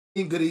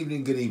Good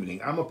evening, good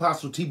evening. I'm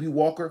Apostle TB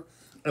Walker.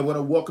 I want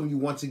to welcome you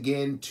once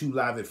again to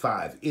Live at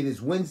 5. It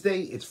is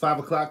Wednesday, it's 5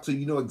 o'clock, so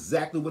you know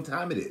exactly what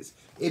time it is.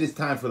 It is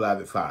time for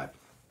Live at 5.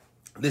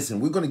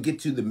 Listen, we're going to get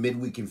to the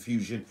midweek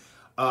infusion.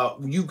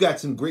 You've got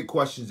some great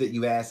questions that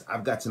you asked.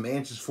 I've got some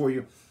answers for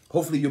you.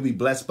 Hopefully you'll be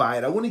blessed by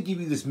it. I want to give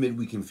you this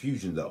midweek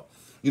infusion though.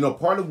 You know,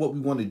 part of what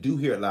we want to do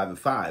here at Live at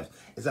 5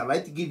 is I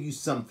like to give you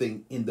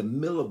something in the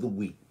middle of the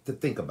week to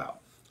think about.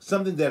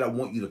 Something that I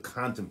want you to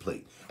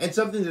contemplate. And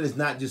something that is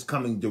not just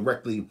coming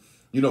directly,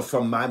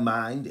 from my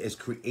mind, as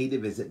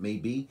creative as it may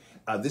be.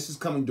 This is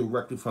coming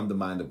directly from the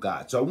mind of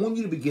God. So I want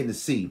you to begin to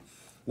see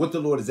what the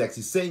Lord is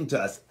actually saying to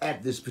us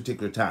at this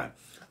particular time.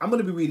 I'm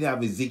going to be reading out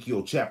of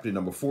Ezekiel chapter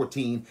number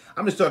 14. I'm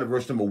going to start at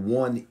verse number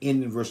 1,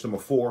 end in verse number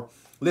 4.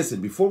 Listen,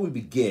 before we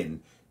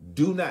begin,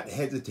 do not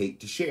hesitate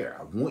to share.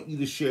 I want you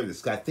to share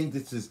this. I think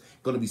this is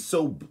going to be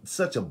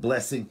such a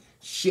blessing.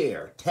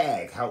 Share,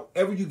 tag,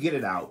 however you get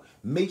it out.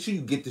 Make sure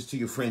you get this to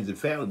your friends and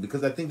family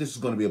because I think this is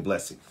going to be a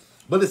blessing.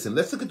 But listen,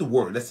 let's look at the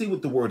word. Let's see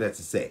what the word has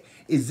to say.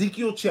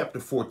 Ezekiel chapter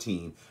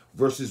 14,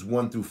 verses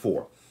 1 through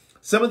 4.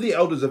 Some of the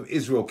elders of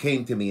Israel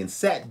came to me and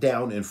sat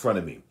down in front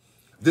of me.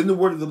 Then the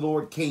word of the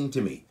Lord came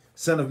to me.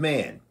 Son of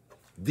man,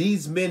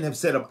 these men have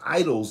set up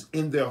idols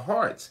in their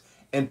hearts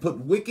and put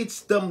wicked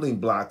stumbling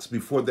blocks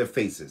before their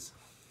faces.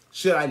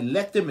 Should I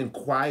let them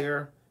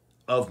inquire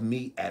of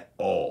me at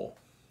all?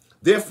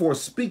 Therefore,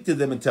 speak to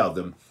them and tell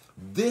them,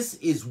 this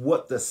is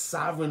what the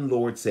sovereign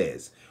Lord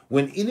says.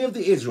 When any of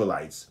the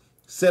Israelites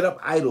set up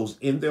idols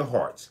in their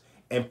hearts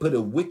and put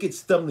a wicked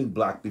stumbling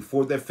block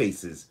before their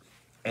faces,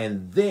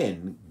 and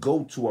then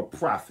go to a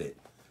prophet,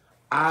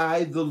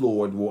 I, the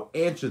Lord, will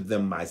answer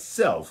them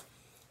myself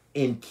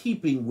in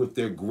keeping with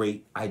their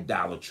great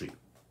idolatry.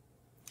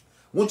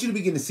 I want you to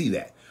begin to see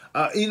that.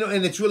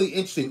 And it's really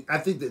interesting. I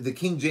think that the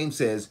King James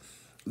says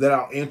that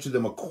I'll answer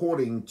them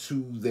according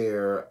to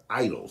their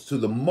idols, to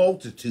the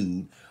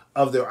multitude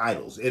of their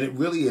idols. And it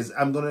really is,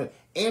 I'm going to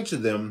answer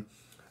them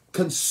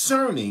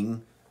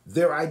concerning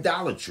their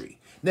idolatry.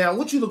 Now, I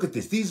want you to look at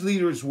this. These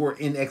leaders were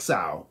in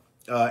exile,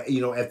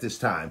 at this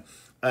time.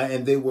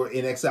 And they were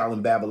in exile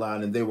in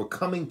Babylon, and they were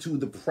coming to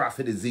the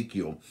prophet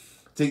Ezekiel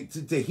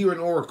to hear an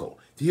oracle,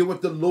 to hear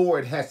what the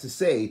Lord has to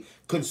say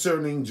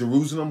concerning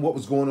Jerusalem, what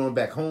was going on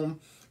back home,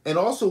 and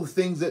also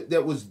things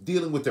that was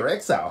dealing with their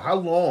exile. How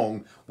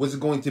long was it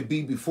going to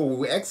be before we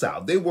were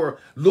exiled? They were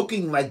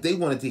looking like they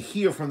wanted to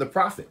hear from the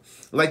prophet,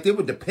 like they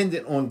were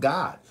dependent on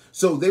God.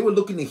 So they were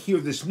looking to hear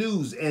this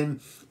news, and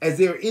as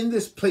they're in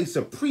this place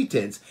of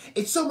pretense,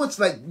 it's so much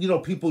like,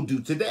 people do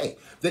today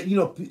that,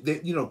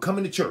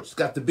 coming to church,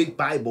 got the big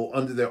Bible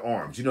under their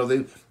arms.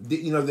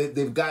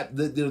 They've got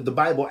the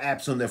Bible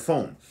apps on their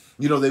phone.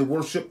 They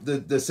worship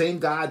the same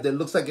God that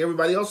looks like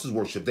everybody else's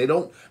worship. They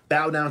don't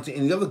bow down to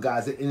any other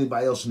gods that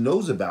anybody else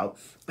knows about,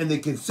 and they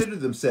consider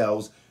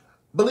themselves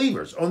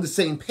believers on the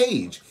same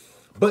page.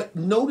 But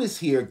notice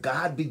here,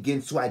 God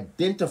begins to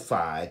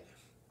identify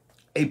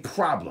a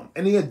problem,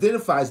 and he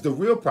identifies the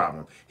real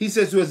problem. He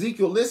says to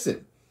Ezekiel,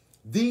 listen,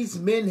 these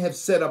men have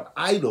set up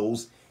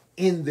idols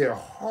in their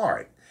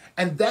heart.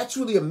 And that's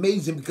really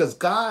amazing because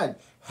God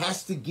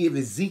has to give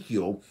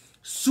Ezekiel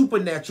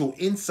supernatural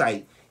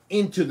insight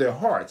into their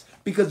hearts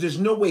because there's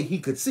no way he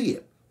could see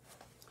it.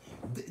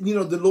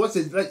 The Lord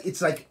says,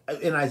 it's like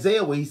in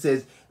Isaiah where he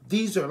says,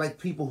 these are like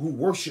people who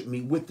worship me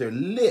with their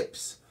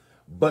lips,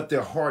 but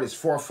their heart is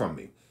far from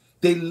me.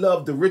 They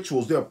love the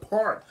rituals. They're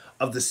part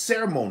of the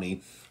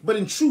ceremony, but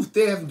in truth,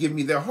 they haven't given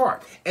me their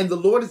heart. And the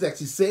Lord is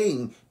actually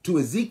saying to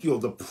Ezekiel,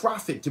 the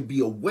prophet, to be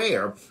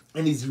aware,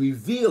 and he's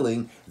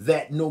revealing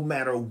that no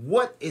matter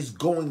what is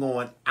going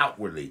on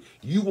outwardly,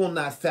 you will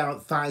not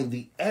find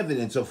the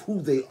evidence of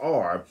who they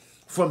are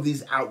from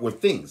these outward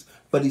things.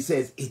 But he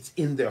says it's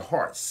in their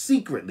heart.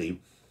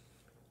 Secretly,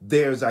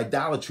 there's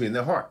idolatry in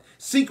their heart.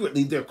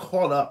 Secretly, they're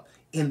caught up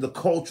in the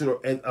culture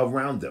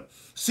around them.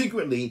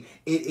 Secretly,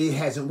 it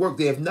hasn't worked.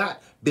 They have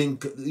not been,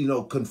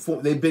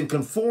 conformed. They've been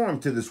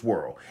conformed to this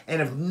world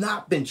and have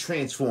not been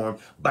transformed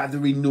by the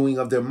renewing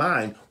of their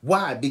mind.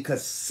 Why?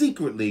 Because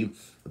secretly,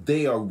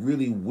 they are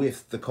really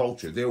with the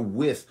culture. They're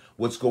with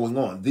what's going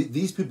on.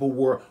 These people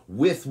were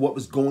with what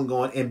was going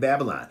on in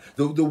Babylon.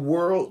 The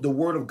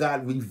word of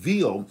God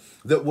revealed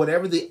that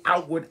whatever the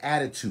outward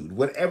attitude,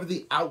 whatever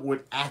the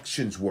outward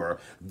actions were,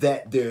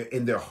 that they're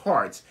in their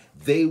hearts,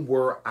 they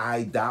were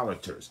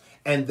idolaters.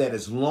 And that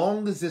as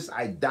long as this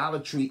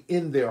idolatry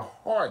in their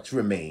hearts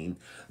remained,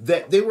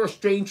 that they were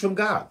estranged from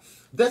God.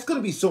 That's going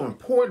to be so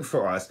important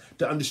for us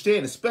to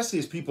understand, especially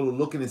as people are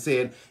looking and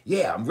saying,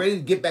 yeah, I'm ready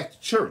to get back to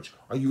church.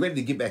 Are you ready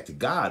to get back to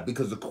God?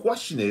 Because the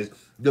question is,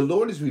 the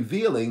Lord is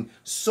revealing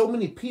so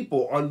many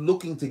people are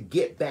looking to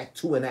get back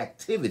to an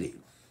activity.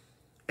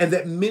 And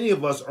that many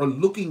of us are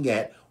looking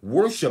at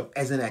worship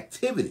as an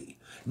activity,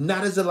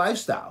 not as a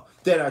lifestyle.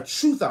 That our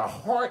truth, our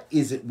heart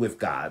isn't with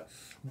God,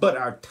 but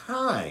our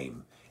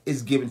time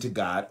is given to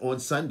God on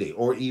Sunday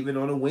or even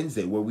on a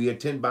Wednesday where we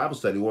attend Bible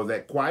study or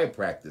that choir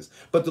practice.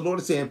 But the Lord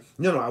is saying,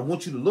 no, I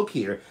want you to look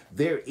here.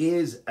 There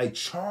is a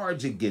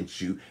charge against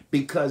you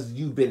because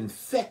you've been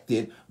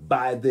infected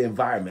by the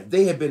environment.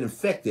 They have been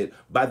infected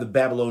by the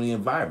Babylonian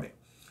environment.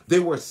 They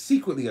were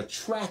secretly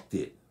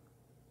attracted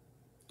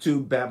to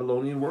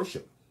Babylonian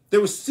worship. They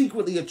were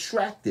secretly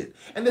attracted.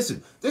 And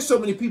listen, there's so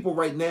many people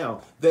right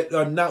now that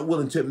are not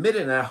willing to admit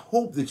it, and I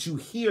hope that you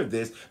hear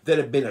this, that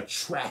have been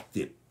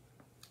attracted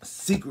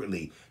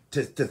secretly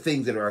to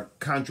things that are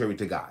contrary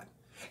to God.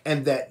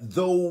 And that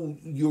though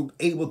you're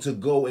able to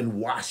go and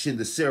wash in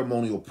the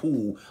ceremonial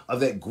pool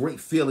of that great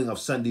feeling of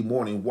Sunday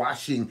morning,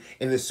 washing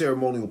in the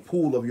ceremonial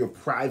pool of your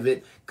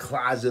private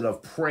closet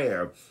of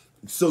prayer,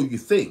 so you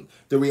think.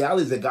 The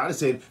reality is that God is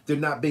saying they're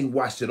not being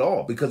washed at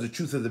all, because the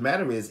truth of the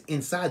matter is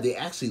inside they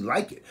actually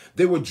like it.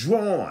 They were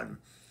drawn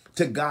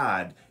to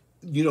God,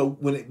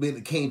 when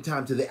it came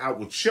time to the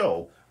outward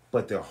show,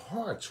 but their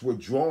hearts were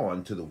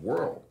drawn to the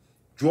world,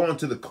 drawn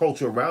to the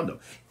culture around them,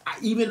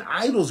 even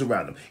idols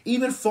around them,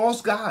 even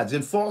false gods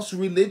and false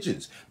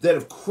religions that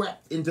have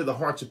crept into the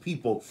hearts of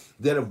people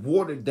that have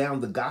watered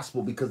down the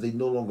gospel because they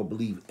no longer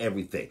believe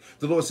everything.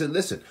 The Lord said,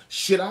 listen,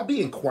 should I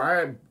be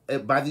inquired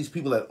by these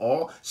people at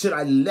all? Should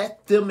I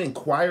let them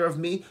inquire of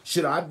me?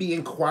 Should I be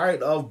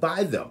inquired of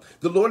by them?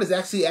 The Lord is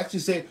actually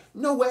saying,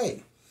 no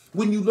way.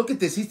 When you look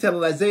at this, he's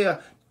telling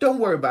Isaiah, don't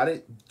worry about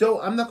it.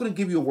 I'm not going to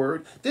give you a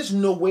word. There's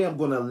no way I'm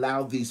going to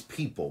allow these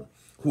people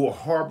who are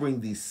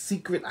harboring these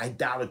secret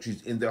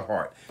idolatries in their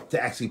heart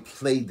to actually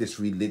play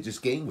this religious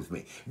game with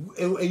me.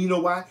 And you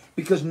know why?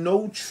 Because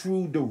no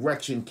true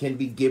direction can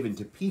be given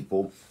to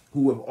people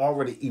who have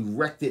already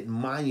erected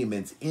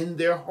monuments in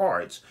their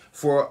hearts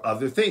for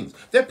other things.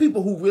 There are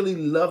people who really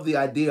love the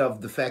idea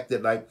of the fact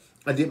that, like,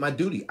 I did my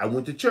duty. I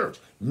went to church.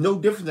 No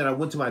different than I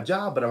went to my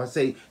job. But if I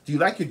say, do you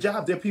like your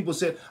job? There are people who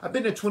said, I've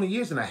been there 20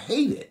 years and I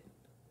hate it.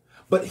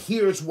 But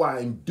here's why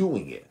I'm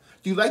doing it.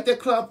 Do you like that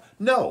club?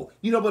 No.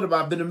 But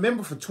I've been a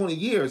member for 20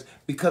 years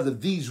because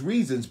of these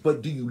reasons.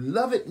 But do you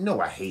love it?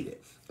 No, I hate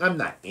it. I'm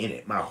not in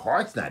it. My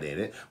heart's not in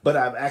it. But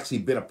I've actually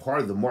been a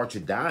part of the March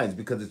of Dimes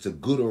because it's a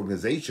good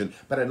organization.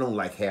 But I don't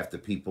like half the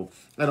people.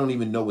 I don't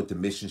even know what the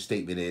mission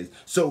statement is.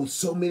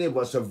 So many of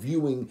us are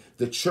viewing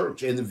the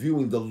church and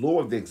viewing the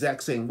Lord the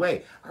exact same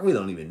way. I really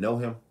don't even know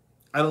him.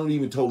 I don't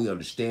even totally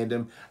understand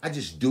him. I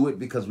just do it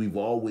because we've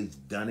always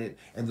done it.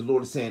 And the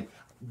Lord is saying,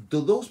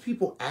 do those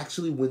people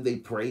actually, when they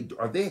pray,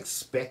 are they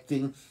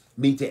expecting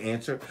me to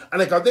answer?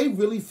 Are they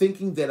really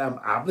thinking that I'm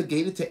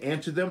obligated to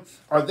answer them?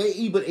 Are they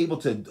even able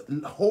to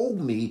hold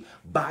me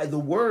by the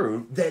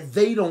word that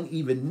they don't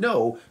even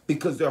know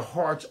because their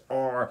hearts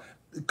are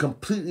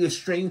completely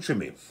estranged from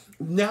me?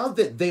 Now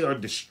that they are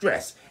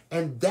distressed,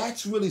 and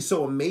that's really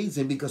so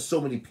amazing because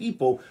so many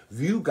people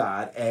view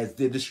God as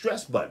the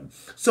distress button.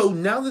 So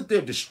now that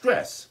they're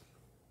distressed,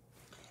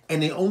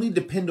 and they only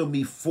depend on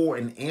me for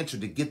an answer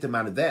to get them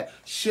out of that,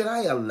 should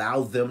I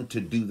allow them to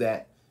do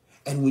that?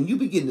 And when you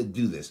begin to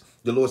do this,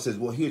 the Lord says,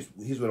 well, here's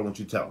what I want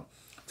you to tell them.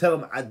 Tell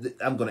them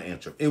I'm going to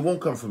answer. It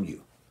won't come from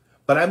you.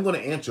 But I'm going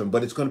to answer them,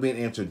 but it's going to be an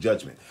answer of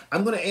judgment.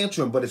 I'm going to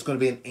answer them, but it's going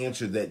to be an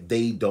answer that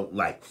they don't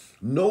like.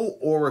 No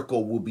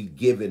oracle will be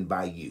given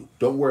by you.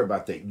 Don't worry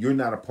about that. You're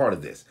not a part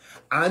of this.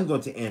 I'm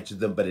going to answer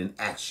them, but in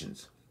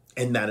actions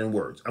and not in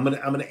words. I'm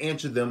going to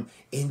answer them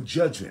in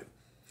judgment.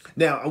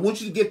 Now, I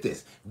want you to get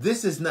this.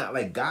 This is not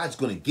like God's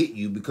going to get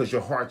you because your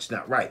heart's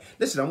not right.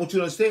 Listen, I want you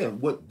to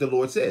understand what the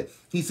Lord said.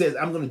 He says,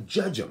 I'm going to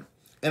judge them,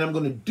 and I'm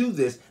going to do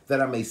this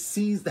that I may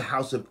seize the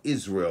house of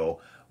Israel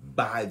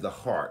by the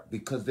heart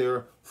because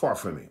they're far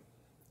from me.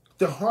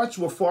 Their hearts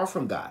were far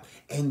from God.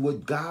 And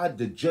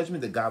the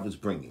judgment that God was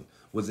bringing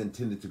was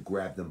intended to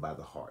grab them by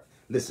the heart.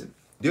 Listen,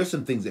 there's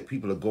some things that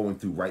people are going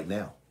through right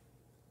now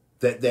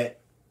that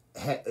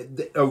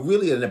are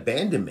really an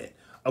abandonment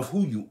of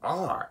who you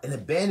are, an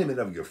abandonment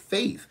of your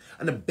faith,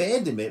 an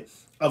abandonment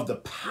of the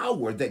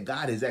power that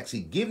God has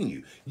actually given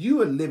you.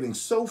 You are living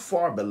so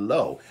far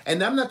below.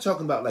 And I'm not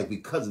talking about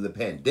because of the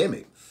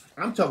pandemic.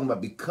 I'm talking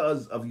about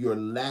because of your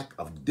lack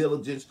of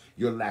diligence,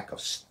 your lack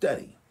of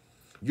study,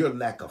 your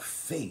lack of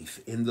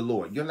faith in the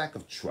Lord, your lack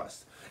of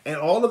trust. And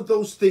all of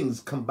those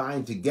things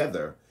combined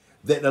together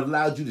that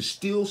allowed you to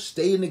still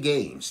stay in the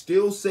game,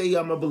 still say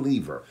I'm a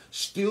believer,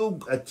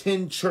 still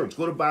attend church,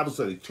 go to Bible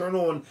study, turn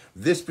on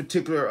this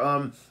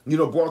particular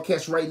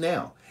broadcast right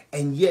now,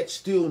 and yet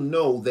still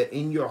know that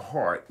in your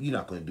heart you're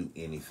not going to do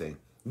anything.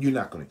 You're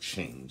not going to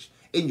change.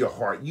 In your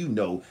heart, you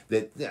know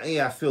that,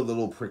 I feel the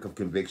little prick of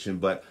conviction,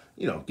 but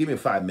give me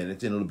 5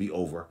 minutes and it'll be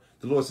over.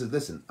 The Lord says,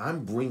 listen,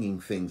 I'm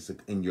bringing things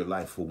in your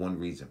life for one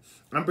reason.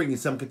 I'm bringing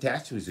some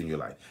catastrophes in your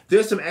life.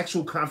 There's some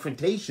actual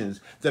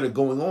confrontations that are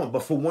going on,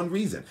 but for one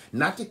reason.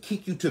 Not to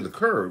kick you to the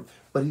curb,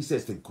 but he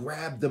says to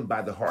grab them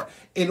by the heart.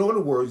 In other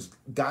words,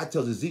 God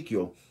tells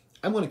Ezekiel,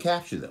 I'm going to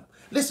capture them.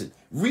 Listen,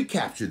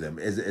 recapture them,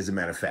 as a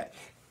matter of fact.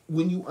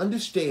 When you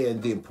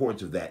understand the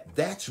importance of that,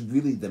 that's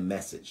really the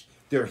message.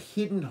 There are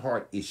hidden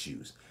heart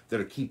issues that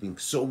are keeping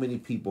so many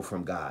people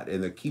from God,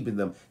 and they're keeping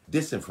them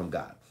distant from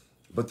God.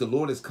 But the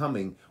Lord is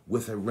coming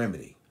with a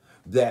remedy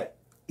that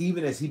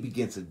even as he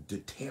begins to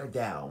tear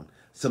down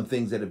some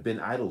things that have been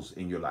idols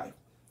in your life.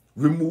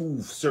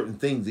 Remove certain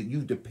things that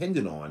you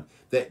depended on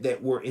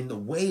that were in the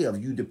way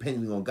of you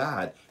depending on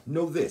God.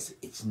 Know this,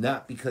 it's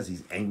not because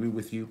he's angry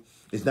with you.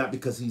 It's not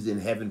because he's in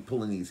heaven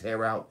pulling his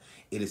hair out.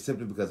 It is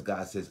simply because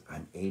God says,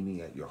 I'm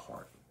aiming at your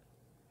heart.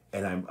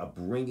 And I'm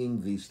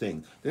bringing these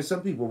things. There's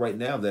some people right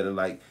now that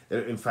are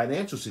in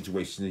financial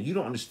situations and you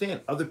don't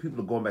understand. Other people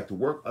are going back to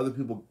work. Other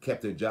people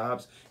kept their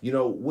jobs. You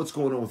know, what's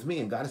going on with me?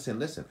 And God is saying,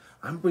 listen,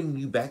 I'm bringing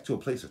you back to a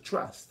place of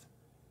trust.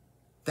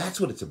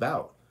 That's what it's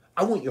about.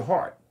 I want your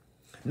heart.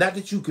 Not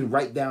that you can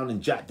write down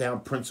and jot down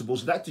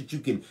principles. Not that you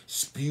can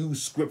spew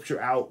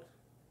scripture out,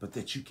 but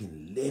that you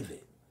can live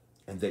it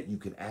and that you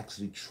can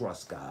actually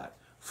trust God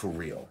for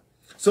real.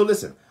 So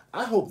listen,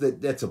 I hope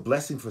that that's a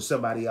blessing for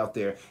somebody out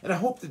there. And I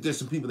hope that there's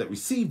some people that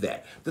receive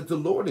that the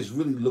Lord is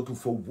really looking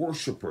for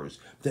worshipers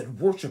that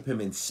worship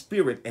him in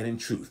spirit and in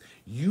truth.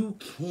 You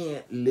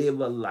can't live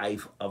a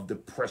life of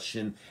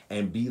depression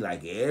and be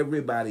like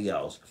everybody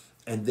else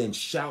and then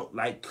shout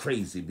like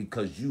crazy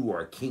because you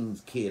are a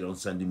king's kid on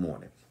Sunday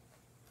morning.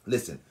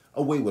 Listen,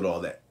 away with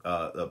all that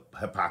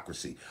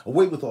hypocrisy,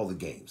 away with all the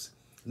games.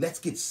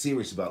 Let's get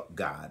serious about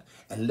God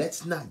and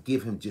let's not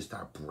give him just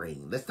our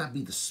brain. Let's not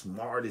be the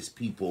smartest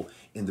people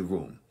in the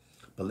room,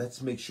 but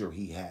let's make sure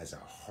he has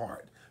our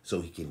heart so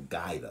he can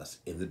guide us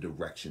in the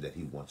direction that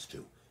he wants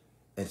to.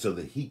 And so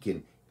that he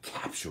can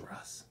capture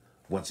us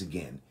once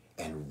again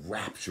and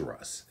rapture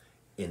us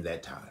in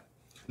that time.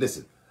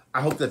 Listen, I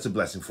hope that's a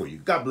blessing for you.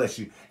 God bless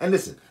you. And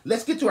listen,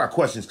 let's get to our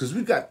questions because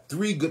we've got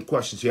 3 good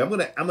questions here.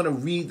 I'm gonna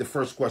read the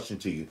first question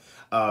to you.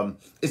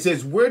 It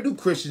says, where do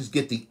Christians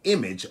get the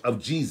image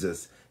of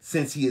Jesus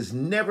since he is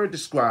never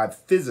described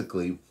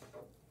physically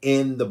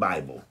in the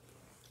Bible?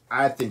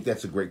 I think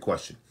that's a great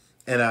question,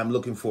 and I'm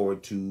looking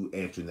forward to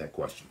answering that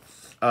question.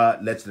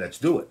 Let's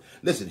do it.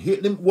 Listen,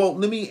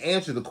 let me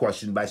answer the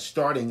question by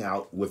starting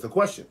out with a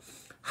question.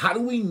 How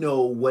do we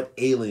know what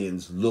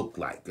aliens look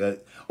like?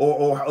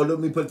 Or let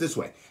me put it this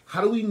way.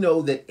 How do we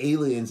know that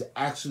aliens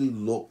actually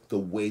look the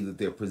way that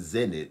they're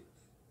presented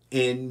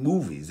in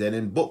movies and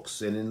in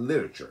books and in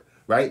literature,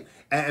 right?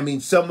 I mean,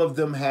 some of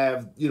them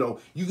have,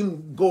 you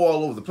can go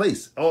all over the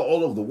place,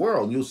 all over the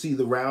world. And you'll see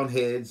the round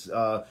heads,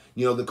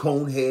 the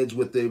cone heads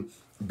with the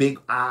big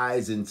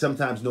eyes and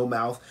sometimes no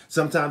mouth.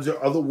 Sometimes they're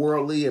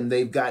otherworldly and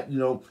they've got,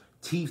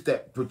 teeth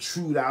that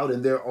protrude out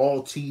and they're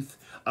all teeth.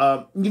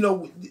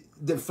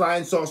 The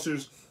flying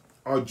saucers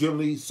are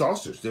generally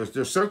saucers.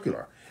 They're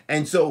circular.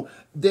 And so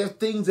there are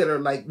things that are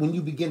like, when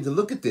you begin to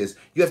look at this,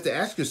 you have to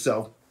ask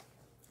yourself,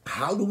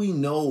 how do we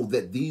know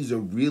that these are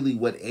really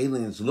what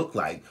aliens look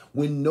like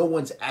when no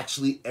one's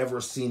actually ever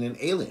seen an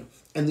alien?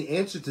 And the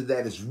answer to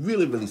that is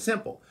really, really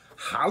simple.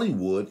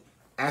 Hollywood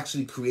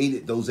actually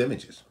created those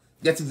images.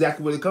 That's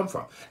exactly where they come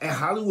from. And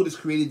Hollywood has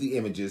created the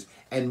images,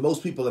 and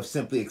most people have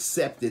simply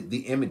accepted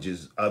the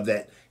images of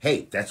that,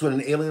 hey, that's what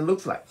an alien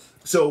looks like.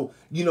 So,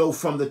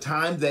 from the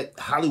time that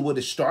Hollywood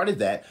has started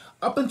that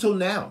up until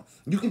now,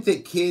 you can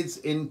take kids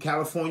in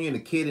California and a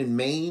kid in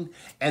Maine,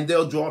 and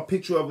they'll draw a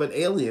picture of an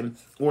alien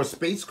or a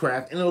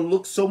spacecraft, and it'll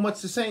look so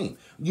much the same.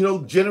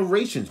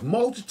 Generations,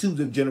 multitudes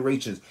of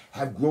generations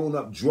have grown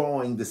up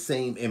drawing the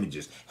same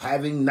images,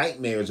 having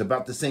nightmares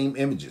about the same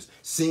images,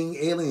 seeing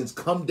aliens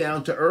come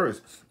down to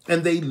Earth,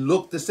 and they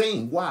look the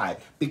same. Why?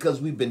 Because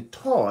we've been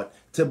taught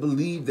to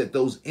believe that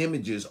those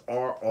images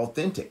are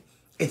authentic.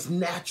 It's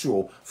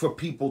natural for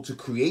people to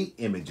create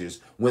images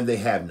when they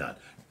have none.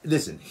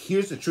 Listen,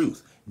 here's the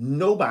truth.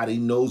 Nobody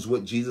knows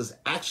what Jesus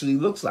actually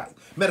looks like.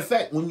 Matter of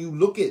fact, when you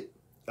look at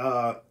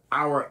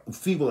our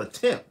feeble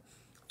attempt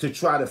to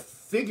try to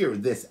figure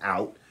this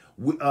out,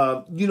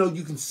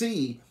 you can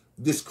see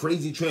this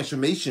crazy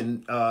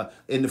transformation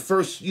in the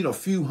first,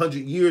 few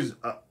hundred years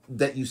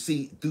that you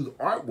see through the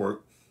artwork.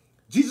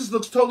 Jesus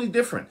looks totally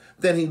different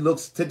than he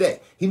looks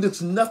today. He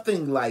looks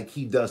nothing like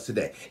he does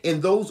today. In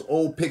those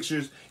old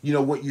pictures,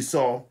 what you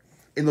saw,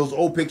 in those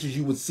old pictures,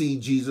 you would see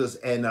Jesus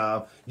and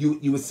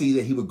you would see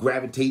that he would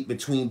gravitate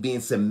between being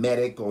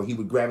Semitic, or he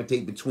would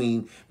gravitate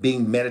between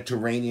being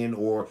Mediterranean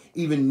or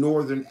even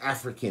Northern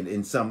African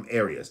in some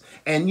areas.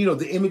 And,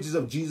 the images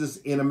of Jesus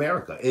in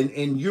America,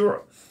 in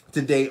Europe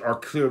today are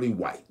clearly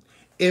white.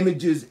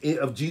 Images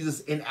of Jesus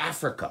in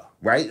Africa,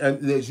 right?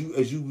 As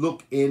you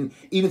look in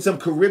even some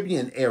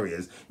Caribbean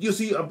areas, you'll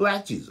see a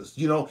black Jesus.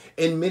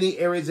 In many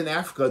areas in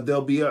Africa,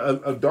 there'll be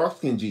a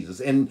dark-skinned Jesus.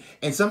 And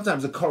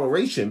sometimes the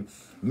coloration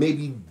may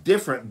be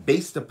different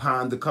based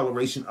upon the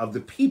coloration of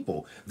the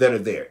people that are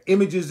there.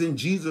 Images of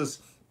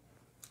Jesus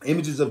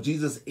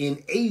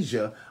in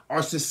Asia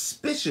are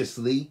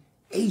suspiciously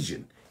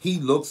Asian. He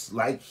looks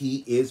like he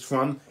is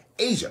from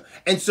Asia.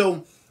 And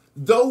so,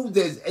 though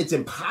it's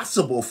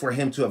impossible for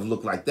him to have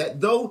looked like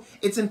that, though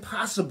it's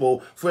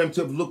impossible for him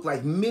to have looked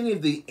like many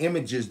of the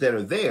images that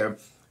are there,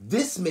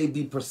 this may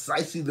be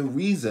precisely the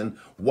reason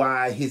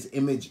why his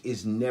image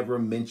is never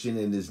mentioned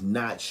and is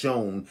not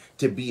shown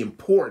to be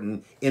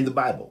important in the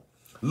Bible.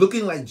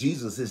 Looking like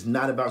Jesus is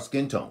not about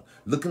skin tone.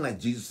 Looking like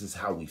Jesus is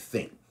how we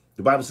think.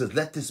 The Bible says,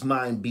 let this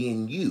mind be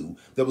in you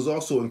that was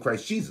also in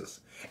Christ Jesus.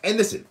 And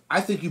listen,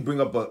 I think you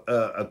bring up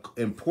a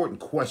important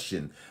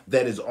question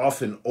that is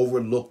often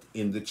overlooked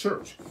in the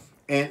church.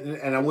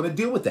 And I want to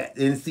deal with that.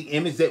 And it's the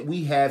image that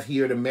we have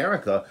here in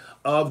America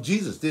of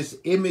Jesus. This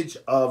image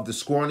of the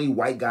scrawny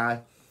white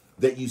guy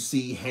that you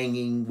see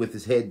hanging with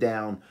his head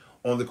down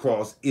on the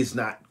cross is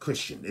not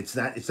Christian. It's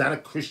not a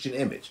Christian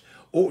image,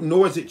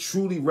 nor is it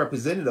truly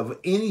representative of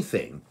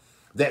anything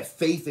that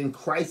faith in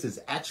Christ is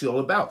actually all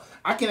about.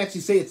 I can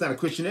actually say it's not a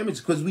Christian image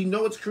because we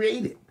know it's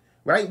created.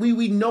 Right?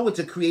 We know it's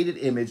a created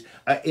image,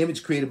 an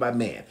image created by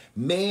man.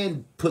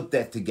 Man put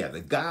that together.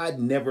 God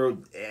never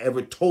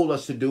ever told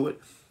us to do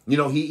it. You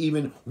know, he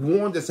even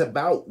warned us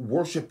about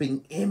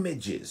worshiping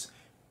images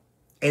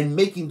and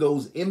making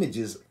those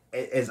images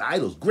as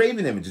idols,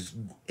 graven images,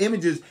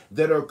 images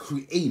that are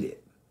created.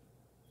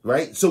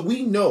 Right? So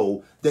we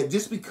know that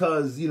just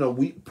because, you know,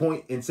 we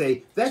point and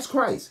say, that's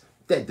Christ,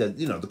 that does,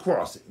 you know, the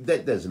cross,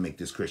 that doesn't make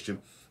this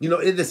Christian. You know,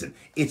 listen,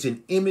 it's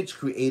an image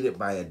created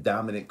by a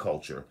dominant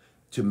culture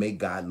to make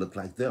God look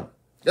like them.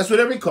 That's what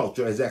every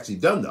culture has actually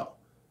done, though.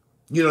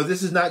 You know,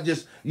 this is not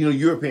just, you know,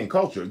 European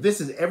culture.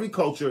 This is every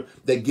culture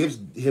that gives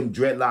him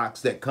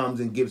dreadlocks, that comes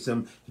and gives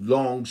him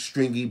long,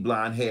 stringy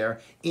blonde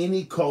hair.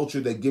 Any culture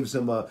that gives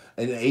him an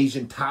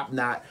Asian top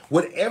knot,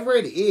 whatever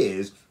it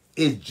is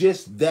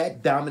just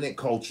that dominant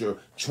culture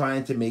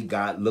trying to make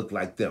God look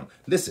like them.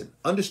 Listen,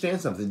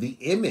 understand something. The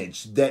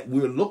image that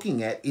we're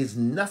looking at is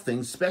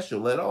nothing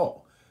special at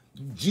all.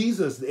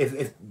 Jesus,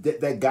 if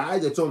that guy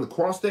that's on the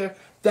cross there,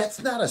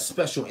 that's not a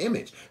special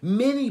image.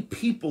 Many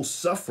people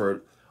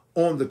suffered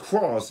on the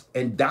cross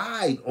and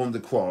died on the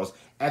cross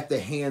at the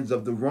hands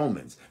of the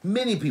Romans.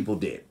 Many people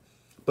did.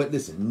 But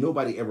listen,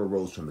 nobody ever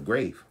rose from the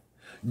grave.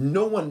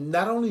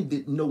 Not only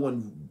did no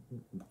one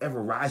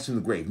ever rise from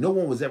the grave, no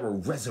one was ever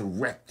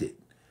resurrected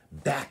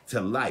back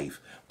to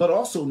life, but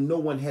also no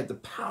one had the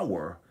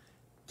power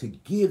to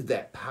give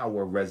that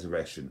power of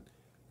resurrection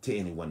to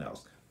anyone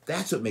else.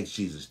 That's what makes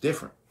Jesus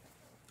different.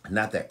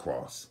 Not that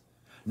cross,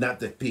 not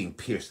that being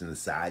pierced in the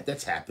side.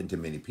 That's happened to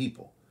many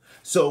people.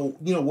 So,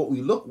 you know, what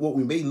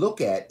we may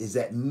look at is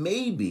that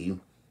maybe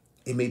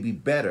it may be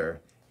better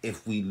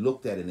if we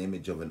looked at an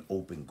image of an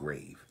open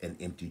grave, an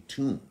empty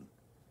tomb.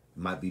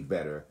 It might be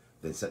better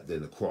than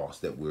the cross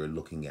that we're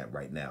looking at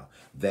right now.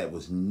 That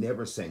was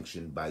never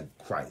sanctioned by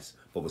Christ,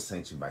 but was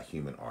sanctioned by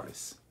human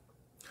artists.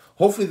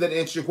 Hopefully that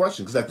answers your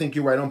question, because I think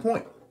you're right on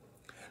point.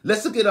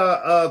 Let's look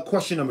at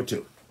question number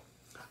 2.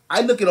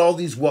 I look at all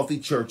these wealthy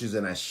churches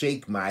and I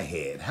shake my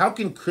head. How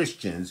can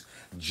Christians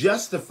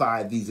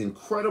justify these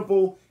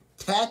incredible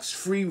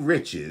tax-free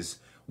riches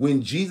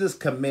when Jesus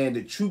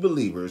commanded true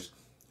believers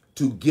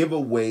to give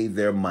away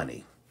their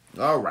money?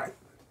 All right.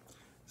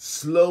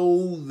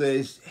 Slow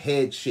the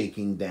head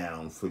shaking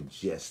down for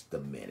just a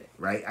minute,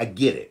 right? I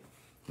get it.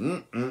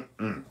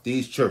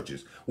 These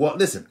churches. Well,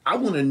 listen, I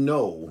want to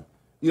know.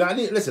 You know, I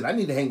need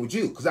to hang with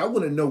you because I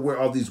want to know where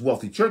all these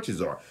wealthy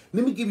churches are.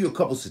 Let me give you a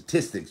couple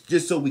statistics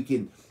just so we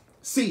can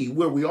see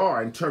where we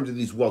are in terms of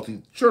these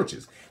wealthy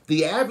churches.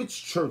 The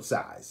average church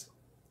size,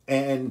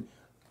 and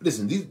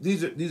listen,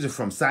 these are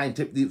from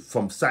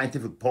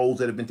scientific polls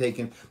that have been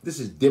taken. This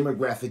is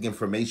demographic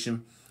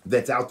information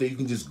that's out there. You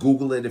can just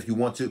Google it if you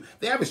want to.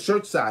 The average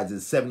church size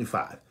is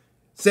 75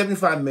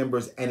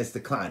 members, and it's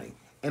declining.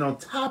 And on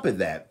top of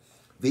that,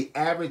 the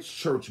average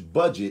church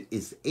budget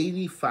is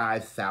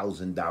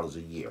 $85,000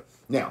 a year.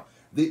 Now,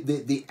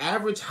 the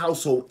average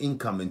household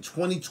income in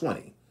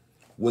 2020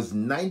 was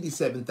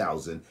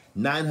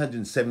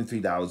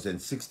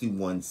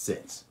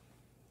 $97,973.61.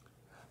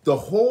 The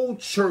whole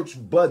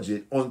church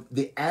budget on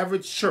the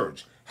average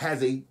church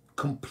has a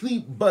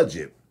complete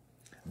budget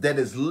that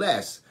is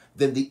less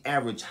than the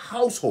average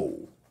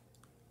household.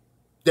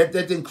 That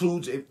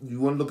includes, if you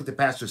want to look at the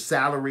pastor's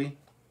salary,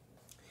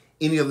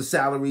 any other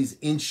salaries,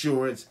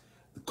 insurance,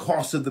 the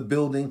cost of the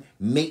building,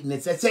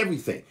 maintenance, that's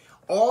everything.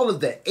 All of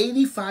that,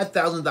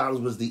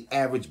 $85,000 was the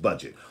average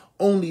budget.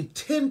 Only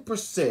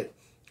 10%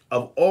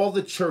 of all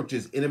the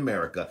churches in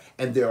America,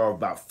 and there are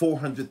about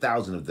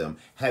 400,000 of them,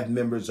 have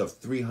members of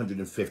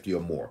 350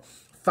 or more.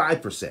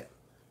 5%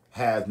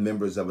 have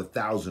members of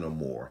 1,000 or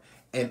more.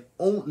 And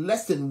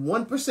less than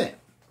 1%,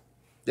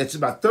 that's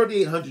about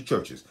 3,800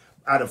 churches,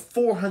 out of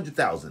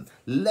 400,000,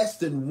 less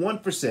than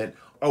 1%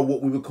 are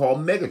what we would call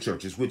mega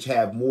churches, which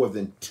have more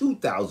than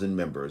 2,000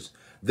 members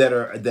that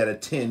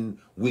attend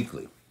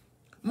weekly.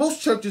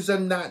 Most churches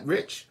are not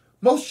rich.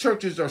 Most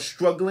churches are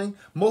struggling.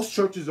 Most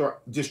churches are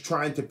just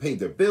trying to pay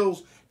their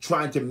bills,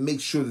 trying to make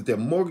sure that their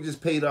mortgage is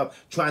paid up,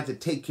 trying to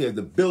take care of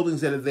the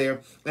buildings that are there.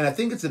 And I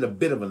think it's a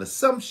bit of an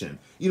assumption,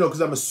 you know,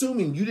 because I'm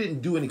assuming you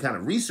didn't do any kind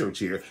of research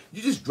here.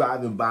 You're just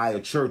driving by a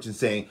church and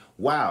saying,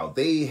 wow,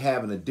 they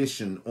have an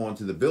addition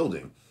onto the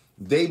building.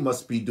 They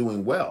must be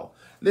doing well.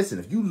 Listen,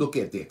 if you look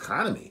at the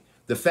economy,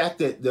 the fact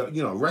that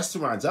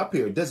restaurants up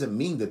here doesn't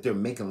mean that they're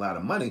making a lot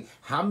of money.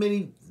 How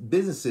many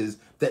businesses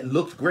that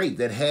looked great,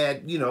 that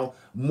had,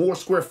 more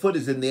square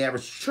footage than the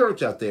average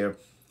church out there,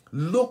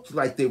 looked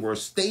like they were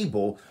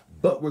stable,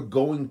 but were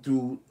going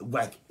through,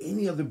 like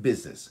any other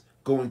business,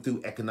 going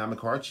through economic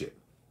hardship.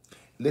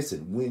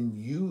 listen, when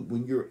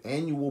your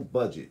annual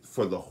budget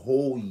for the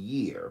whole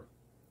year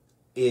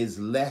is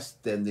less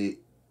than the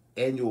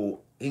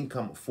annual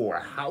income for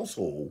a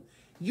household,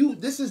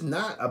 this is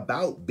not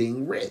about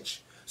being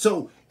rich.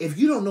 So if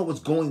you don't know what's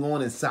going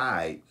on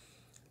inside,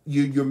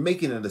 you're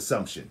making an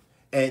assumption,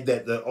 and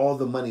that all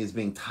the money is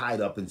being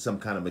tied up in some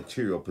kind of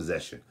material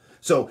possession.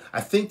 So I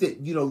think that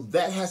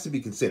that has to be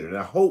considered, and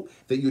I hope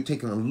that you're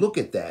taking a look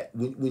at that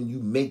when you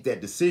make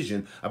that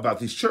decision about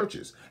these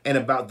churches and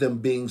about them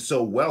being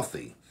so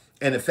wealthy.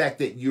 And the fact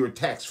that you're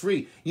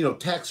tax-free,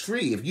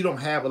 tax-free, if you don't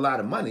have a lot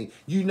of money,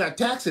 you're not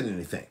taxing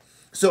anything.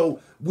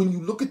 So when you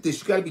look at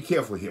this, you got to be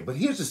careful here. But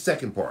here's the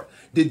second part.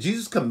 Did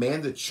Jesus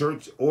command the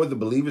church or the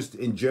believers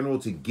in general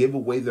to give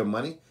away their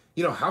money?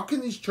 How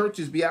can these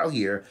churches be out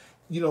here,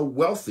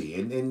 wealthy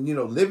and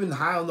living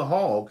high on the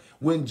hog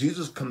when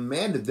Jesus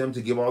commanded them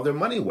to give all their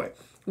money away?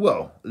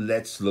 Well,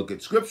 let's look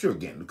at scripture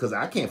again, because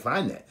I can't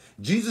find that.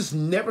 Jesus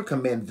never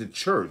commanded the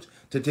church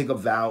to take a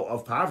vow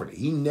of poverty.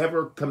 He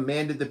never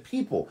commanded the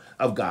people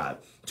of God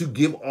to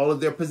give all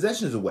of their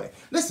possessions away.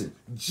 Listen,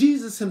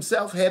 Jesus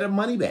himself had a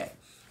money bag.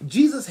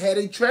 Jesus had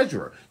a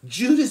treasurer.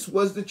 Judas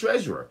was the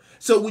treasurer.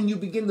 So when you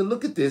begin to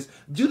look at this,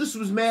 Judas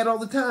was mad all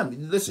the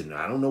time. Listen,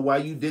 I don't know why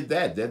you did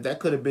that. That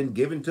could have been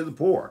given to the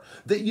poor.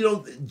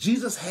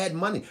 Jesus had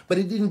money, but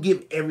he didn't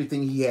give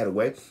everything he had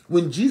away.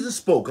 When Jesus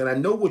spoke, and I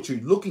know what you're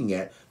looking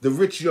at, the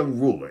rich young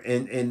ruler,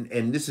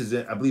 and this is,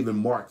 I believe, in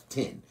Mark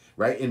 10,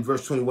 right? In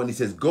verse 21, he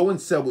says, "Go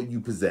and sell what you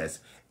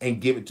possess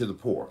and give it to the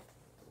poor."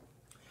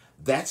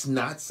 That's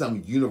not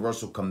some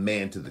universal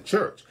command to the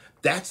church.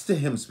 That's to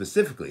him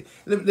specifically.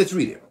 Let's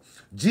read it.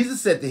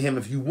 Jesus said to him,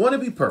 "If you want to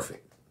be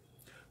perfect,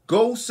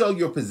 go sell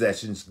your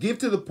possessions, give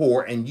to the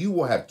poor, and you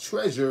will have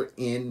treasure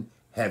in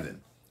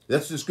heaven."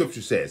 That's what the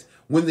scripture says.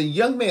 When the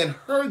young man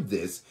heard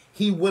this,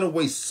 he went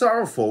away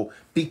sorrowful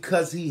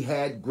because he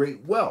had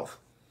great wealth.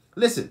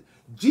 Listen,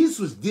 Jesus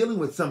was dealing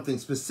with something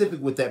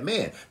specific with that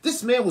man.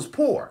 This man was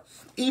poor.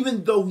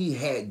 Even though he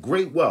had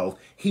great wealth,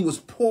 he was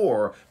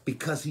poor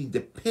because he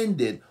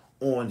depended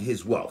on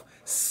his wealth.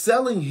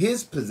 Selling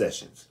his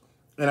possessions,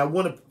 and I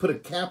want to put a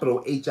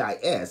capital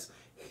H-I-S,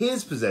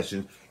 his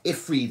possessions, it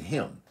freed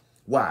him.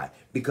 Why?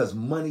 Because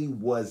money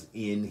was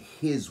in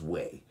his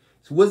way.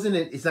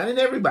 It's not in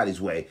everybody's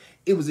way.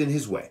 It was in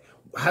his way.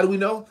 How do we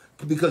know?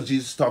 Because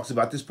Jesus talks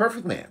about this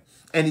perfect man.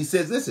 And he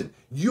says, listen,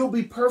 you'll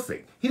be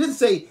perfect. He doesn't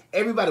say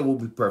everybody will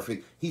be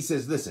perfect. He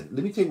says, listen,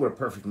 let me tell you what a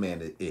perfect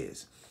man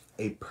is.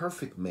 A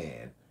perfect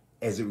man,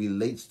 as it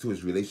relates to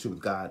his relationship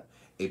with God,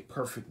 a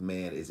perfect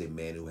man is a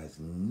man who has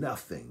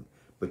nothing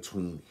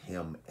between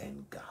him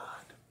and God.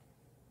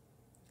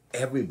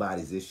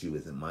 Everybody's issue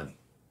isn't money.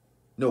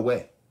 No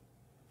way.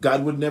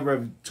 God would never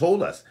have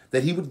told us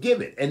that he would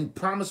give it and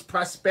promise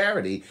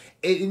prosperity.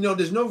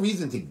 There's no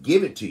reason to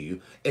give it to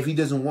you if he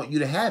doesn't want you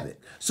to have it.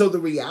 So the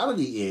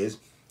reality is,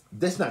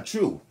 that's not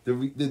true. The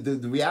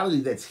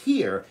reality that's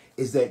here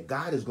is that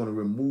God is going to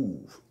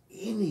remove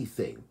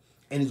anything,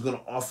 and he's going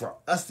to offer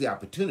us the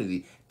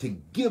opportunity to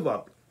give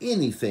up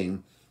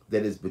anything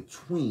that is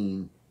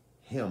between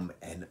him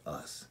and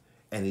us.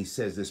 And he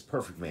says this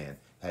perfect man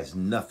has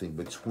nothing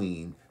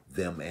between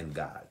them and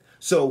God.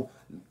 So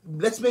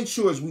let's make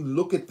sure as we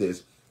look at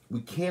this,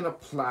 we can't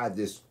apply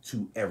this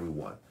to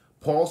everyone.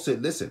 Paul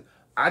said, listen,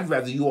 I'd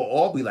rather you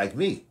all be like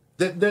me.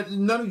 That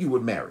none of you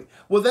would marry.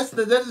 Well, that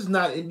is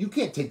not, and you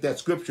can't take that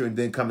scripture and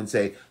then come and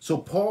say, so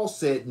Paul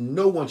said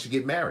no one should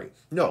get married.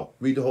 No,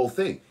 read the whole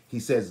thing. He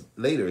says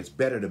later, it's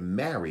better to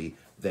marry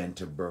than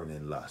to burn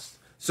in lust.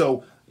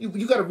 So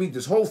you got to read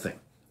this whole thing.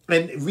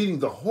 And reading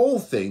the whole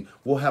thing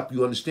will help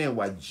you understand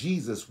why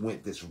Jesus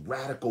went this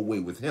radical way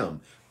with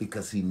him,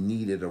 because he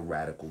needed a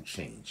radical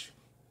change.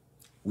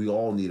 We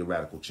all need a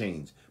radical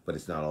change, but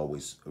it's not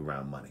always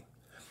around money.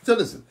 So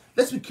listen,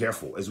 let's be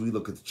careful as we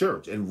look at the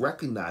church and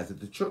recognize that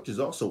the church is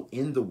also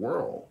in the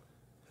world.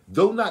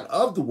 Though not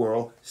of the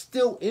world,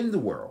 still in the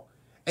world.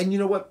 And you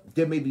know what?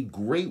 There may be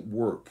great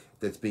work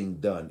that's being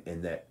done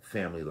in that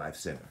Family Life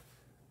Center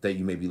that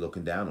you may be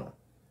looking down on.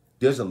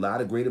 There's a lot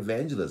of great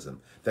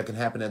evangelism that can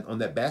happen on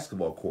that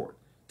basketball court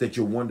that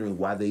you're wondering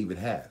why they even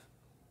have.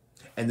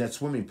 And that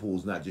swimming pool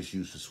is not just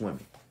used for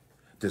swimming.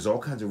 There's all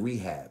kinds of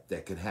rehab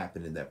that can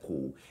happen in that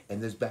pool.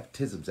 And there's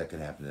baptisms that can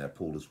happen in that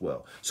pool as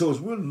well. So as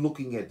we're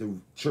looking at the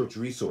church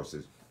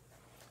resources,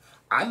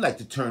 I'd like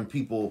to turn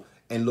people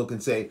and look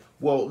and say,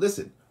 well,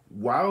 listen,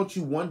 why aren't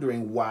you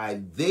wondering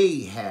why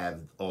they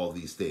have all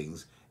these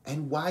things?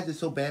 And why is it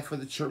so bad for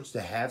the church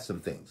to have some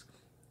things?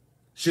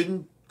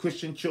 Shouldn't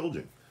Christian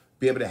children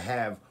be able to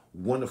have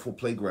wonderful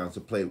playgrounds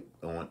to play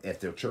on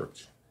at their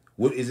church?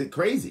 Is it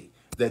crazy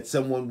that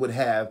someone would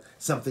have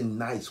something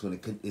nice when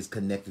it is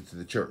connected to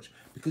the church?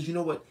 Because you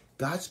know what?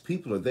 God's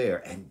people are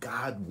there, and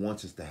God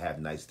wants us to have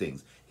nice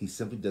things. He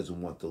simply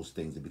doesn't want those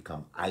things to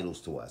become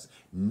idols to us,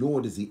 nor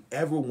does he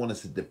ever want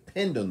us to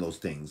depend on those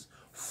things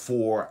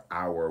for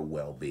our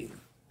well-being.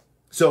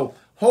 So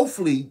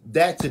hopefully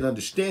that's an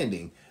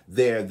understanding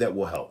there that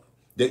will help.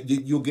 That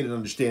you'll get an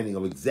understanding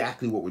of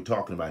exactly what we're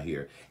talking about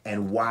here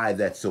and why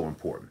that's so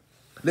important.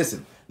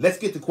 Listen, let's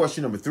get to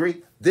question number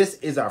 3. This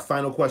is our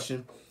final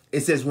question.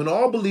 It says, when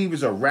all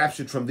believers are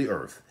raptured from the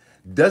earth,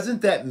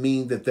 doesn't that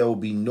mean that there will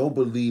be no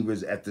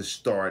believers at the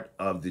start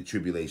of the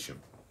tribulation?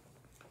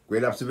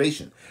 Great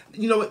observation.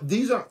 You know what?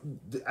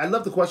 I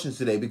love the questions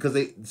today because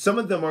some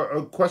of them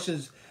are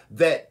questions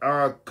that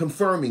are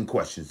confirming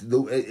questions,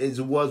 as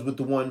it was with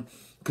the one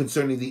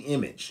concerning the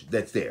image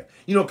that's there.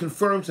 You know,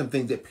 confirm some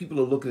things that people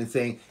are looking and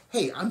saying,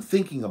 hey, I'm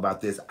thinking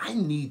about this. I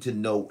need to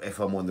know if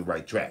I'm on the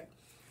right track.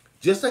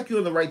 Just like you're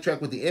on the right track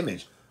with the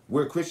image,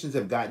 where Christians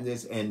have gotten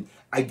this, and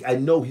I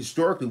know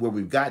historically where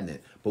we've gotten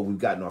it, but we've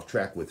gotten off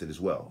track with it as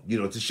well. You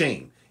know, it's a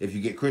shame if you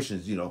get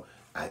Christians, you know,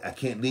 I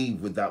can't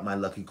leave without my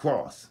lucky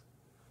cross.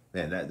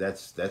 Man,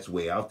 that's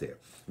way out there.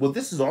 Well,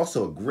 this is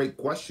also a great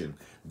question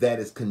that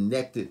is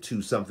connected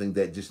to something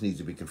that just needs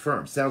to be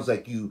confirmed. Sounds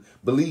like you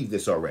believe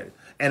this already.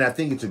 And I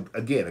think it's,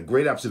 again, a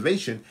great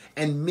observation.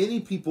 And many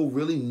people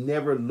really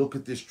never look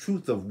at this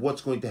truth of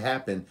what's going to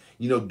happen,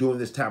 you know, during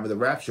this time of the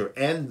rapture.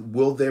 And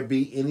will there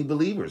be any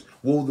believers?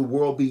 Will the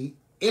world be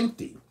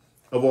empty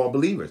of all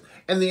believers?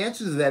 And the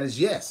answer to that is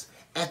yes.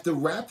 At the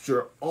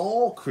rapture,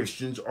 all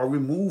Christians are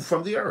removed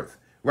from the earth.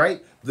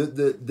 Right?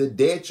 The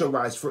dead shall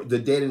rise first. The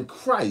dead in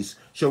Christ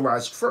shall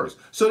rise first.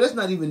 So there's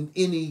not even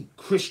any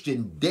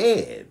Christian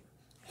dead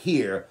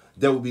here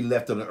that will be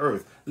left on the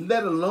earth,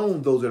 let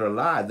alone those that are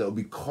alive that will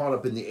be caught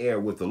up in the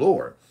air with the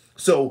Lord.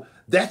 So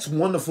that's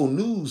wonderful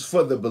news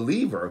for the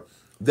believer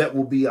that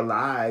will be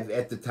alive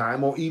at the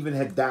time, or even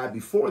had died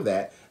before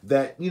that,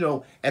 you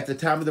know, at the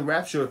time of the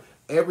rapture,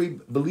 every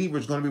believer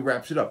is going to be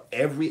raptured up.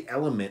 Every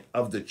element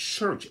of the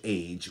church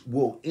age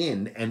will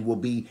end and will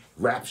be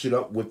raptured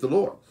up with the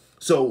Lord.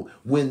 So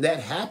when that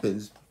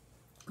happens,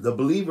 the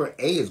believer,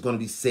 A, is going to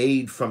be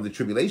saved from the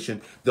tribulation.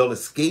 They'll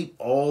escape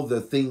all the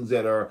things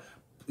that are,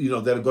 you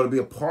know, that are going to be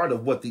a part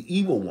of what the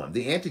evil one,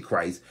 the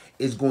Antichrist,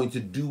 is going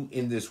to do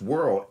in this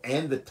world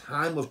and the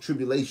time of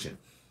tribulation.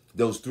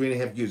 Those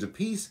 3.5 years of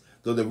peace,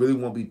 though there really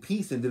won't be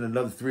peace, and then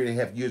another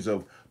 3.5 years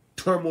of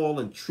turmoil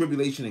and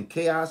tribulation and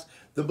chaos,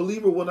 the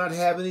believer will not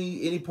have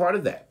any part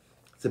of that.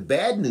 It's a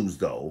bad news,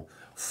 though,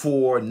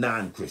 for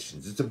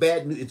non-Christians.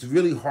 It's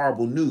really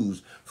horrible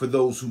news for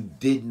those who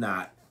did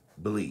not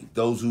believe,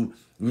 those who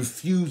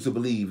refused to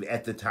believe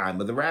at the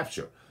time of the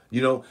rapture.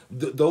 You know,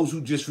 those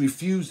who just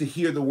refuse to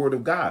hear the word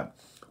of God.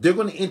 They're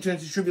going to enter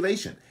into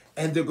tribulation,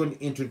 and they're going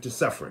to enter into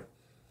suffering.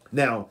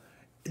 Now,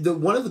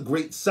 one of the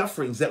great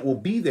sufferings that will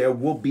be there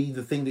will be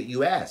the thing that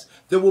you asked.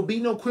 There will be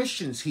no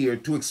Christians here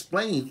to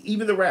explain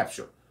even the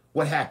rapture,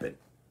 what happened.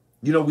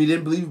 You know, we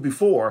didn't believe it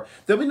before.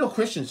 There'll be no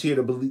Christians here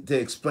to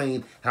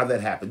explain how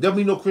that happened. There'll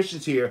be no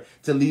Christians here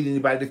to lead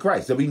anybody to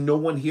Christ. There'll be no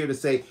one here to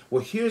say,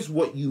 well, here's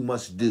what you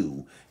must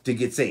do to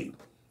get saved.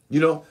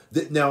 You know,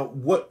 now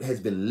what has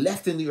been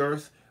left in the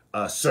earth,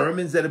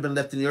 sermons that have been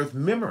left in the earth,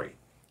 memory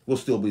will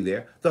still be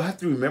there. They'll have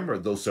to remember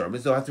those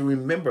sermons. They'll have to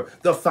remember.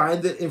 They'll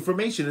find the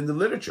information in the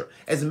literature.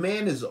 As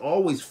man has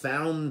always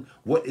found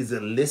what is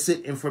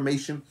illicit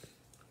information,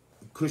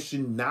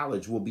 Christian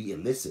knowledge will be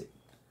illicit.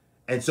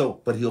 And so,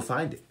 but he'll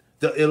find it.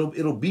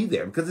 It'll be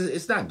there because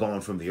it's not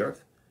gone from the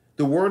earth.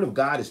 The word of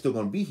God is still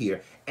going to be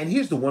here. And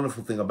here's the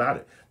wonderful thing about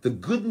it. The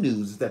good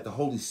news is that the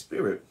Holy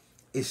Spirit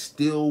is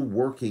still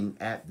working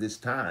at this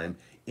time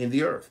in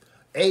the earth.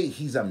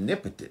 He's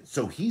omnipotent,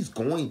 so he's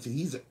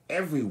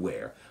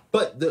everywhere.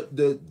 But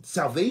the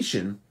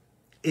salvation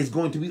is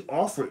going to be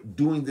offered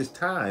during this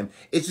time.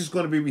 It's just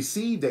going to be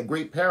received at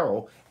great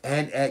peril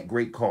and at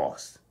great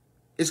cost.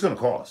 It's going to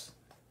cost.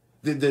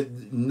 The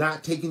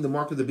not taking the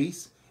mark of the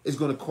beast is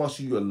going to cost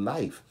you your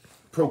life.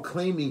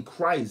 Proclaiming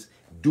Christ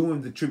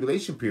during the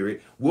tribulation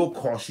period will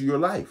cost you your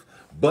life.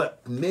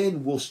 But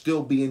men will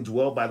still be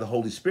indwelled by the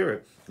Holy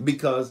Spirit,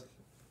 because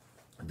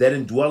that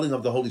indwelling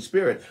of the Holy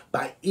Spirit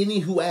by any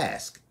who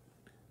ask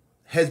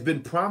has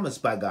been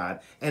promised by God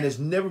and has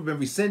never been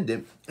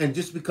rescinded. And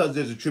just because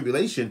there's a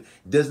tribulation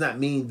does not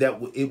mean that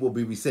it will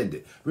be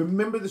rescinded.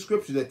 Remember the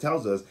scripture that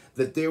tells us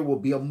that there will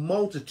be a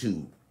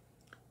multitude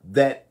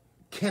that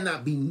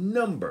cannot be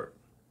numbered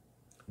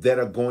that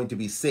are going to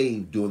be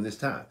saved during this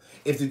time.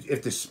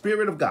 If the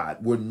Spirit of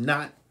God were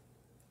not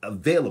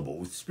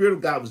available, if the Spirit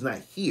of God was not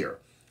here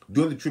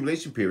during the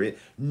tribulation period,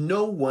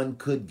 no one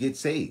could get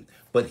saved.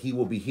 But he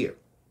will be here,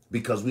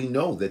 because we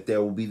know that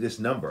there will be this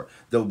number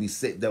that will be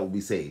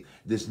saved.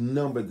 This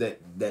number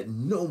that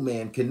no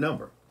man can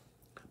number.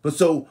 But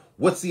so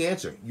what's the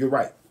answer? You're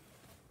right.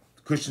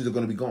 Christians are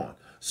going to be gone.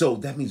 So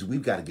that means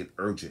we've got to get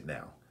urgent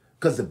now.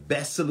 Because the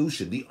best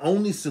solution, the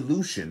only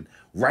solution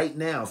right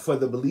now for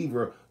the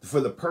believer, for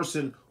the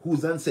person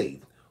who's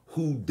unsaved,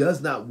 who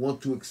does not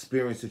want to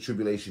experience the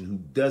tribulation, who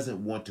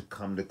doesn't want to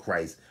come to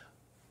Christ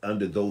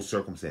under those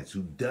circumstances,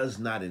 who does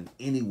not in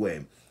any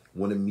way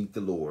want to meet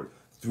the Lord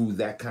through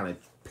that kind of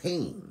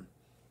pain,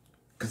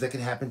 because that can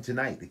happen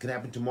tonight, it can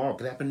happen tomorrow, it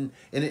can happen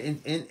in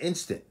an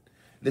instant.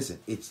 Listen,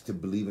 it's to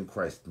believe in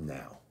Christ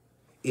now.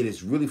 It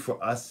is really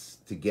for us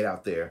to get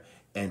out there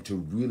and to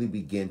really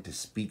begin to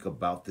speak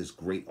about this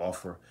great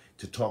offer,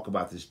 to talk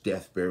about this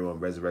death, burial, and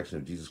resurrection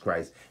of Jesus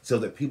Christ, so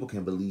that people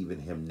can believe in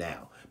him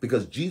now.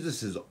 Because Jesus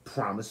has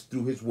promised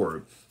through his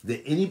word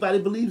that anybody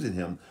believes in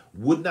him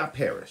would not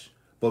perish,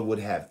 but would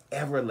have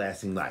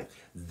everlasting life.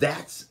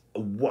 That's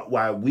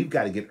why we've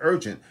got to get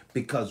urgent,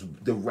 because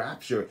the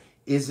rapture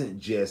isn't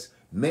just,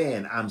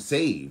 man, I'm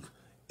saved.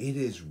 It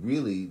is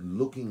really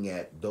looking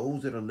at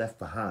those that are left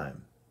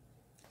behind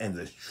and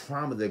the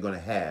trauma they're going to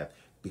have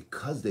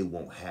because they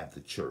won't have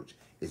the church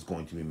is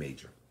going to be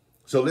major.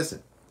 So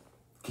listen,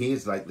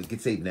 kids, like,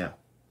 get saved now.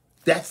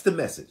 That's the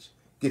message.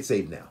 Get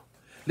saved now.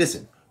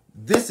 Listen,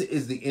 this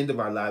is the end of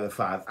our Live at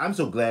 5. I'm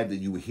so glad that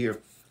you were here.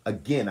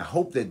 Again, I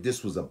hope that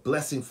this was a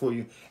blessing for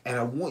you, and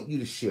I want you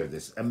to share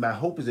this. And my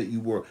hope is that you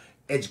were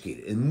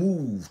educated and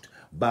moved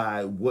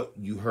by what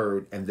you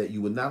heard, and that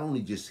you will not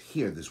only just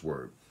hear this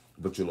word,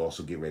 but you'll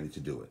also get ready to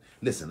do it.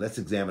 Listen, let's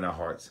examine our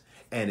hearts.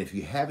 And if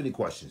you have any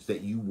questions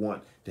that you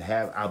want to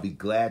have, I'll be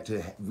glad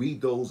to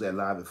read those at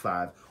Live at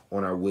 5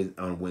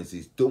 on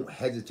Wednesdays. Don't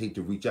hesitate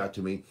to reach out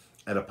to me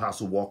at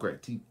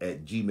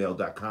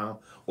apostlewalker@gmail.com,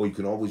 or you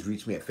can always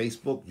reach me at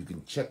Facebook. You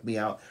can check me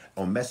out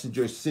on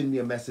Messenger, send me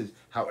a message.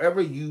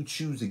 However you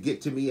choose to get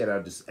to me at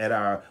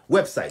our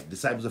website,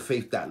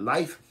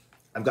 disciplesoffaith.life.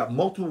 I've got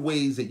multiple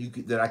ways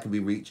that I can be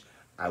reached.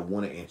 I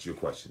want to answer your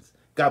questions.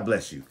 God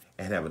bless you,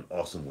 and have an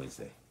awesome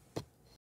Wednesday.